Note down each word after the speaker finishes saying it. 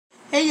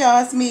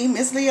y'all, it's me,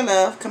 Miss Leah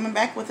Love, coming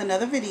back with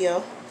another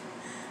video.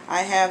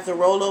 I have the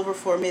rollover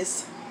for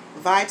Miss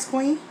Vibes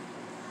Queen.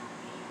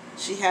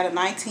 She had a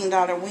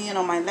 $19 win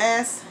on my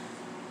last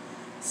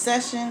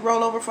session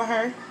rollover for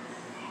her.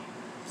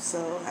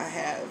 So I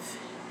have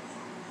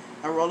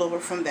a rollover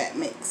from that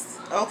mix.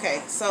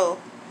 Okay, so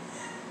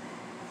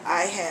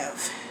I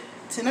have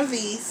 10 of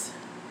these.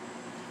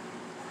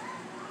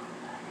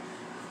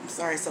 I'm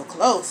sorry, so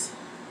close.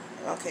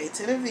 Okay,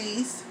 10 of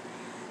these.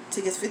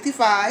 Tickets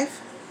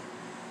 55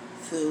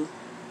 through.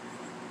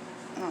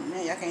 Oh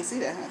man, y'all can't see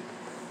that, huh?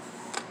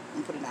 Let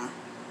me put it down.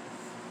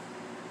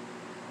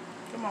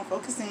 Come on,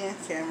 focus in,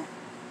 camera.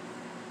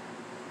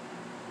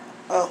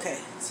 Okay,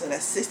 so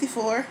that's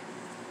 64.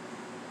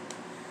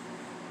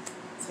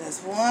 So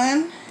that's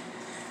 1,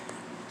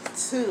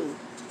 2,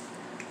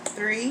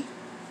 3,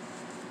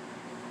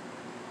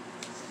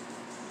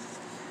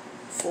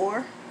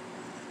 4,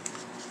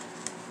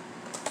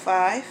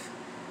 5,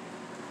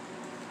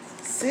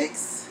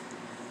 6,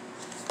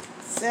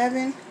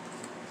 7,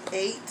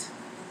 8,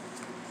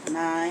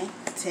 9,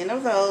 10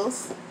 of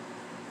those.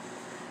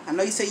 I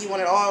know you said you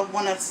wanted all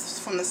one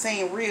from the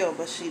same reel,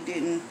 but she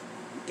didn't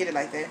get it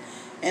like that.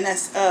 And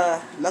that's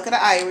Luck of the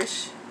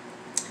Irish.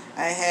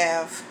 I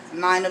have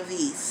 9 of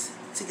these.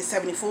 Ticket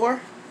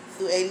 74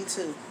 through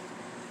 82.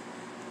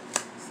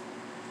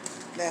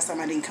 Last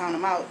time I didn't count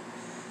them out.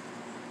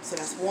 So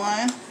that's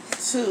 1,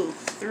 2,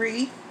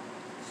 3,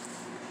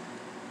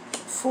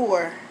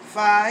 4,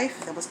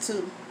 5. That was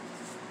 2.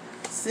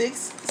 6,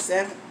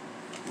 7.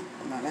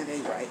 No, that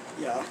ain't right,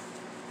 y'all.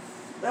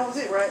 That was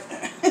it, right?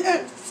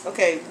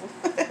 Okay.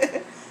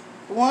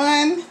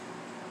 1.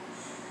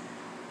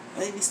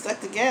 They be stuck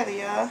together,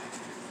 y'all.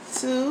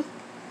 2,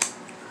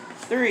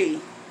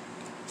 3,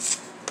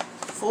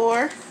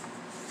 4,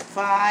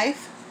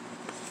 5,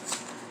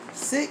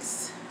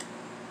 6,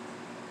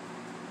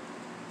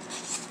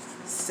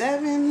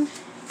 7,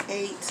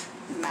 8,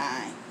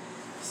 9.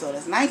 So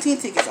that's 19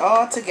 tickets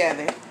all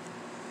together.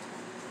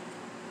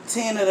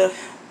 10 of the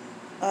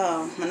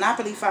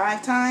Monopoly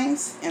 5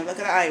 times, and Luck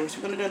of the Irish.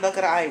 We're going to do Luck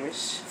of the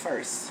Irish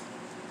first.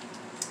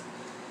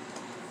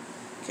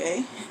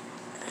 Okay.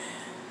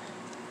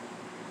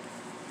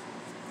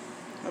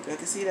 Hope y'all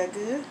can see that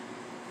good.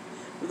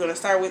 We're going to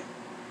start with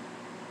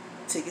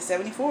ticket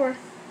 74.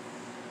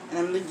 And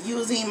I'm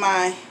using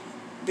my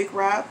Big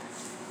Rob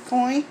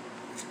coin.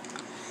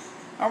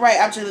 Alright,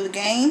 object of the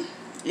game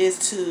is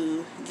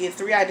to get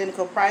 3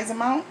 identical prize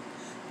amount,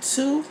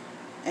 2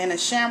 and a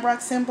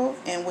shamrock symbol,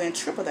 and win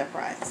triple that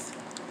prize.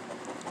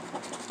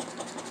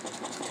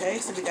 Okay,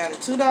 so we got a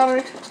 $2,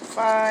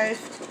 $5,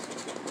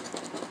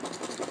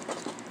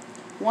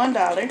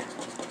 $1,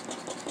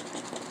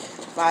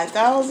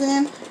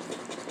 5,000,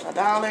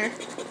 $1,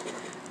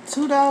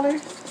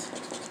 $2,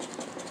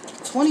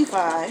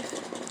 25,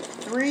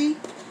 3,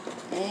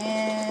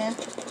 and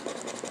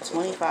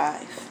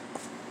 25.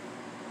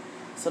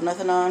 So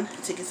nothing on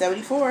ticket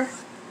 74.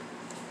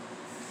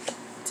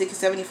 Ticket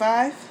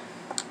 75.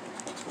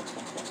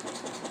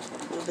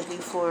 We're looking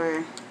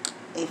for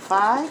a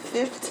 5,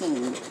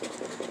 15,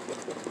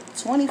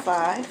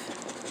 25,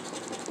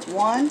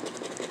 1,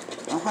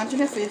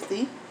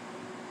 150,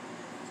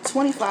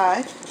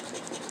 25,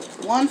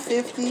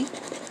 150,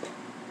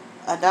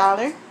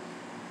 $1,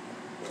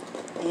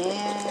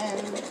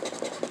 and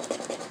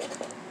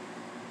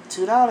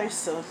 $2.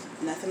 So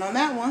nothing on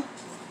that one.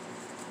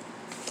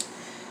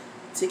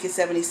 Ticket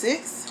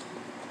 76.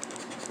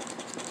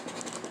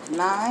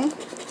 9,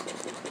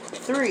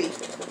 3,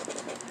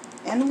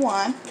 and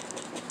 1,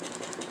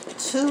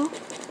 2,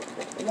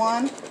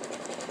 1,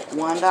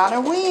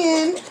 $1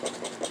 win.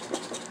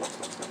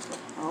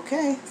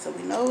 Okay, so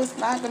we know it's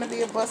not going to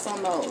be a bust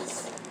on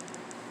those.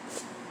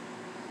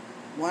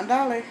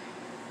 $1.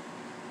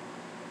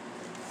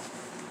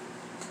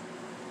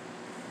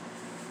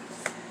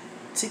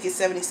 Ticket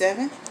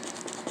 77.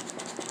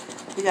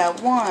 We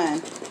got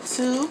 1,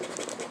 2,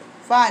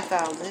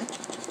 5,000,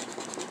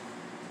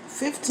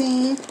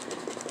 15.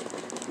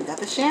 We got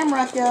the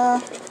shamrock, y'all.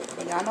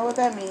 Y'all know what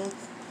that means.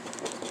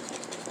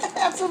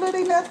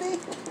 Absolutely nothing.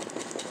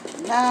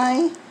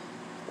 9,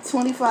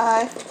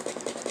 25,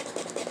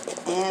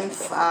 and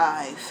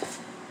 5.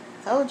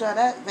 Told y'all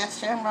that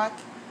shamrock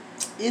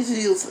is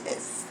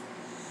useless.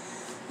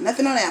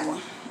 Nothing on that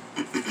one.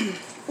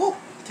 Oh,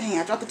 dang,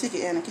 I dropped the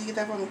ticket, Anna. Can you get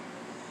that for me?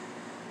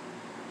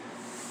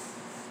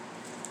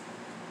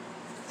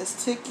 That's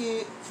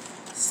ticket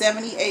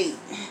 78.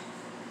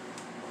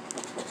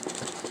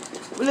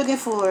 We're looking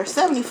for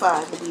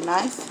 75 would be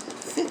nice.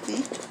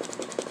 50,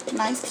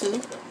 nice too.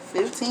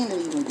 15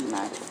 would even be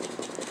nice.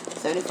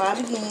 75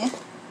 again.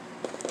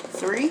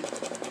 3,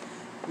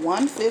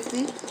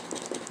 150,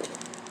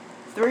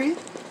 3,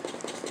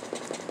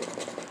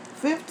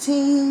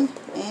 15,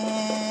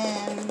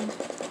 and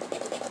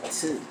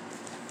 2.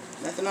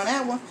 Nothing on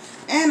that one.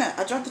 Anna,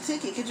 I dropped the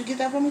ticket. Could you get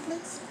that for me,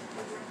 please?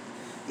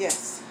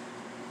 Yes.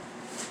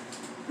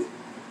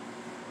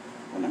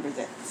 What number is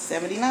that?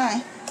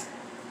 79.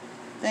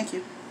 Thank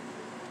you.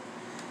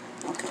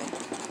 Okay.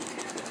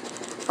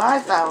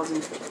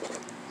 $5,000.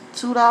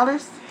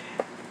 $2,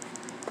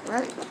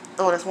 right?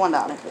 Oh, that's $1.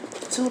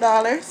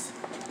 $2.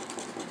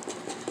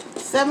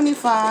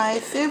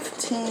 75,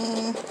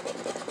 15,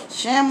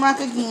 Shamrock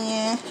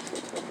again,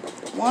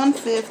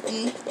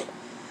 150,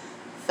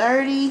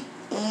 30,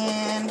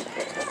 and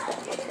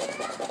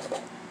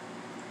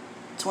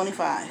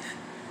 25.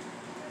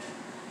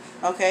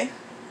 Okay,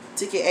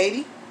 ticket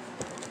 80,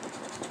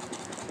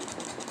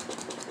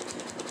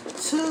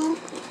 2,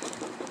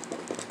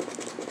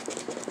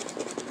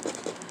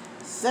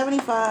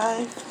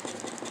 75,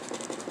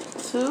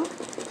 2,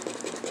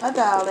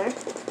 $1,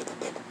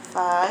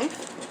 5,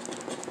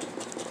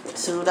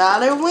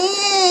 $2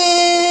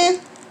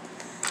 win.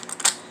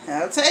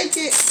 I'll take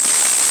it.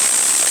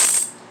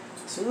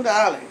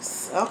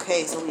 $2.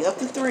 Okay, so we up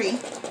to 3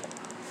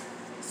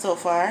 so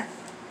far.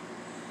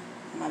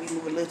 I might be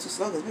moving a little too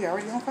slow because we're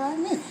already on 5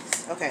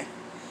 minutes. Okay.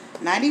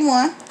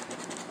 91.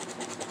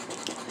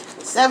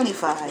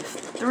 75.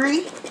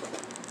 3.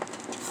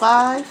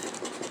 5.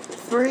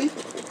 3.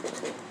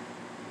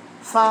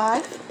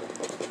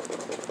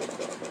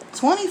 5.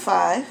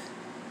 25.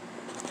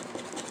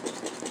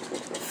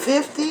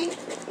 50.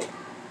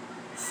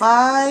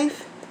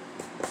 5.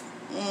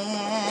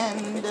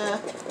 And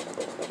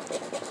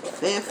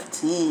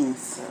 15.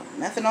 So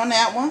nothing on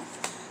that one.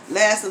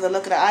 Last of the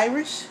Luck of the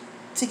Irish.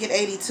 Ticket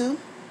 82.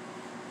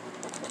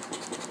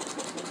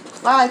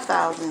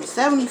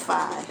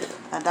 5,075.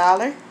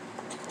 $1.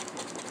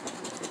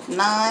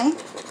 9.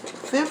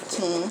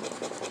 15.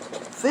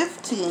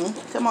 15.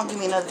 Come on, give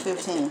me another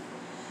 15.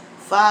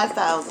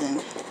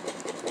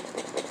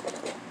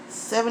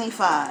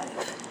 5,075.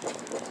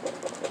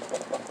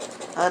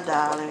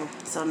 $1.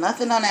 So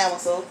nothing on that one.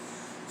 So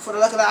for the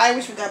Luck of the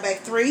Irish, we got back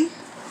 3.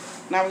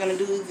 Now we're going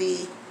to do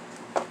the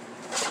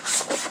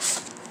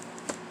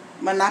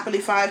Monopoly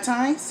 5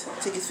 times.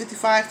 Tickets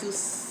 55 through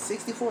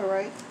 64,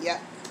 right? Yeah.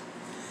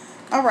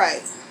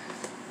 Alright.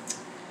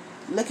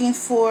 Looking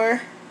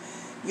for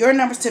your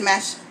numbers to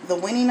match the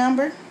winning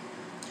number.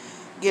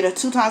 Get a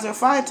 2 times or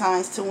 5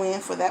 times to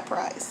win for that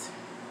prize.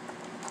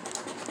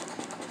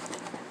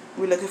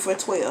 We're looking for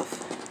 12.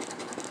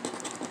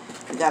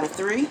 We got a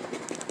 3,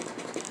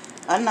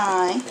 a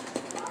 9,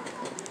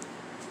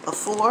 a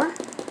 4.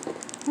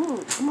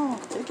 Ooh, come on,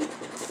 take it.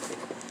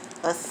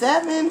 A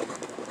 7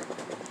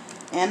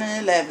 and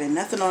an 11.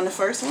 Nothing on the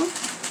first one.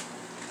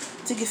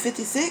 Ticket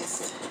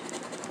 56.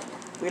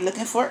 We're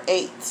looking for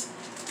 8.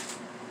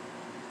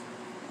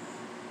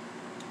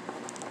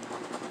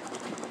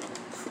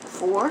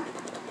 4.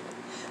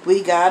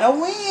 We got a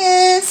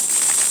win.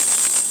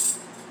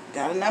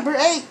 Got a number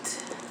 8.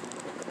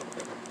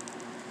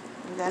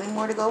 We got any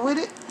more to go with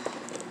it?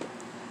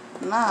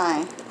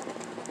 9,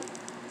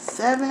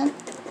 7,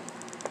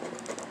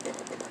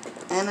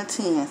 and a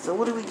 10. So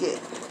what do we get?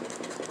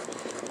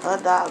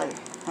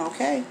 $1.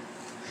 Okay.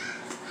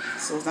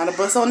 So it's not a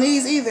bust on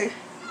these either.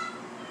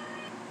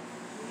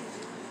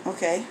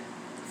 Okay.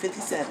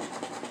 57.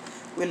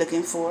 We're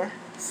looking for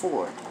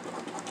 4.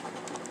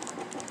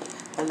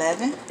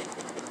 11,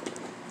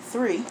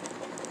 3,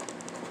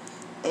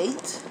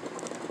 8,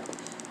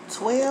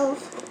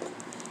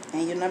 12,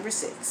 and your number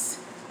 6.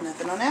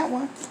 Nothing on that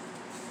one.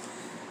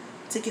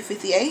 Ticket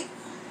 58.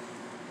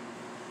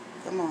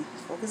 Come on,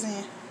 focus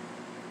in.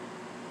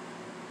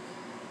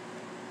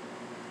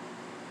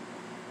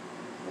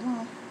 Come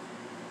on.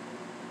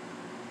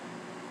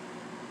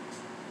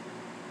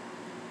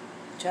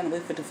 Trying to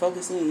wait for it to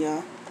focus in,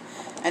 y'all.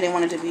 I didn't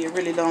want it to be a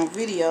really long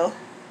video.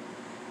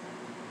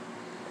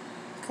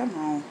 Come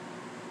on.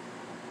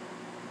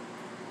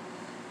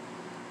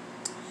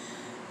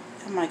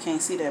 I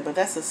can't see that, but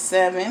that's a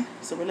 7.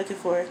 So we're looking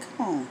for it.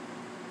 Come on.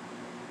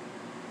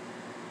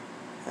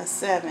 A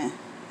 7.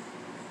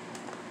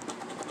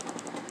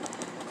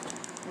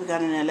 We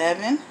got an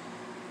 11.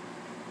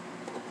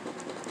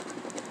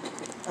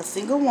 A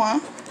single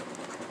 1.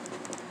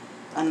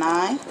 A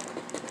 9.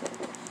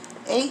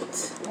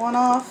 8. 1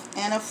 off.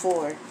 And a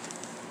 4.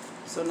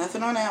 So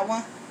nothing on that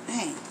one.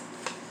 Dang.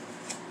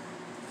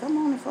 Come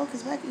on and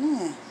focus back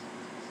in.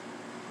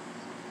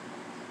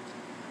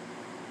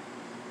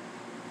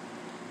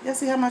 Y'all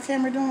see how my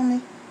camera doing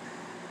me?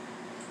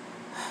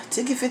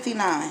 Ticket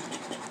 59.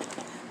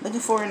 Looking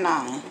for a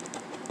 9.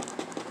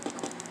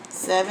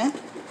 7.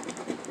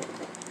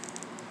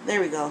 There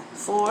we go.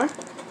 4.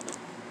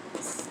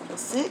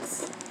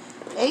 6.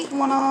 8.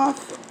 1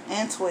 off.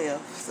 And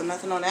 12. So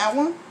nothing on that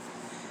one.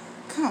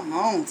 Come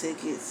on,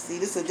 tickets. See,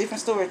 this is a different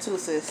story too,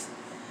 sis.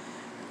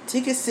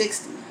 Ticket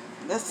 60.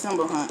 That's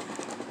Symbol Hunt.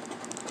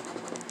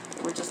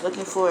 We're just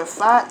looking for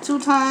 2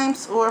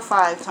 times or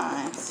 5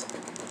 times.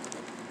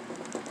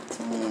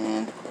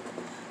 10,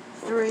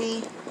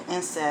 3,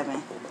 and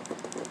 7.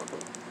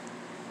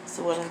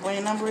 So what our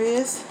winning number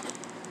is?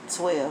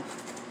 12.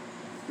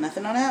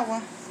 Nothing on that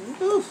one.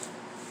 Woo.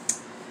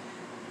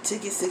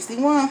 Ticket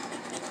 61.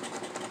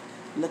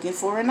 Looking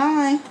for a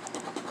 9.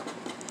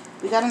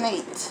 We got an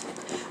 8.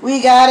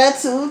 We got a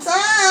 2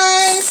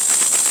 times.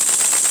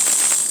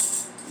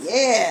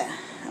 Yeah.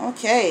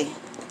 Okay.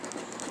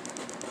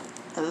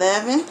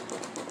 11,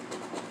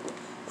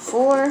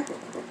 4,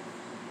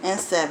 and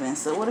 7.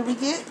 So what do we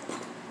get?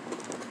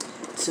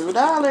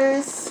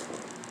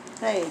 $2.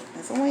 Hey,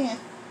 that's a win.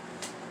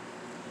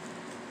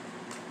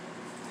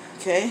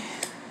 Okay.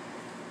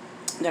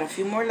 Got a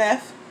few more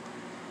left.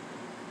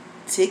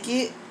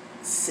 Ticket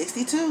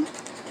 62.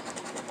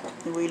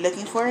 We're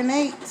looking for an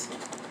 8.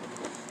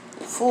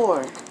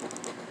 4.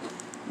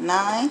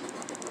 9.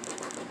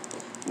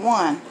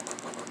 1.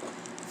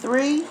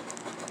 3.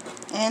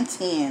 And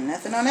 10.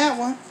 Nothing on that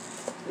one.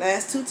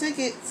 Last 2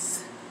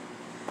 tickets.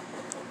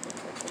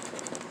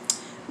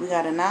 We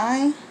got a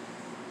 9.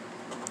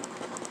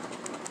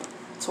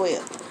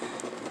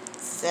 12.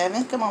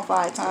 7. Come on,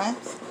 5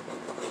 times.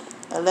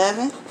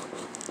 11.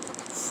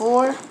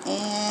 4.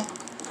 And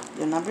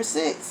your number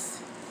 6.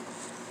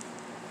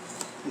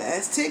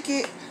 Last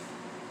ticket.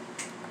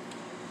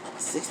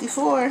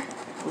 64.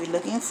 We're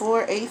looking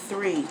for a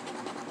 3.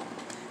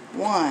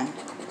 1.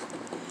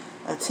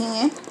 A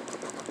 10.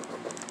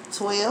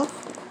 12.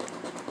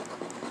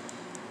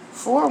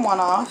 4 1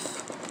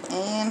 off.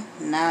 And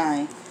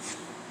 9.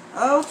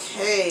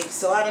 Okay,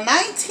 so out of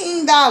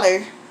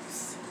 $19,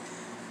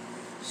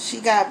 she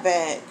got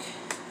back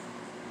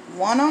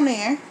 1 on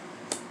there,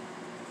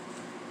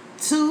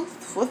 2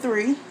 for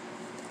 3,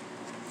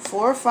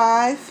 4,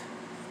 5,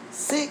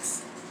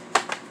 6.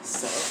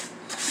 So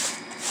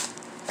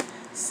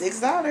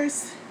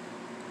 $6.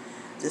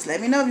 Just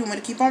let me know if you want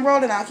to keep on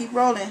rolling. I'll keep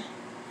rolling.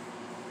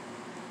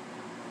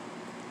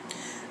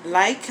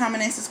 Like,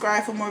 comment, and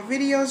subscribe for more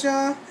videos,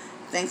 y'all.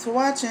 Thanks for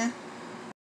watching.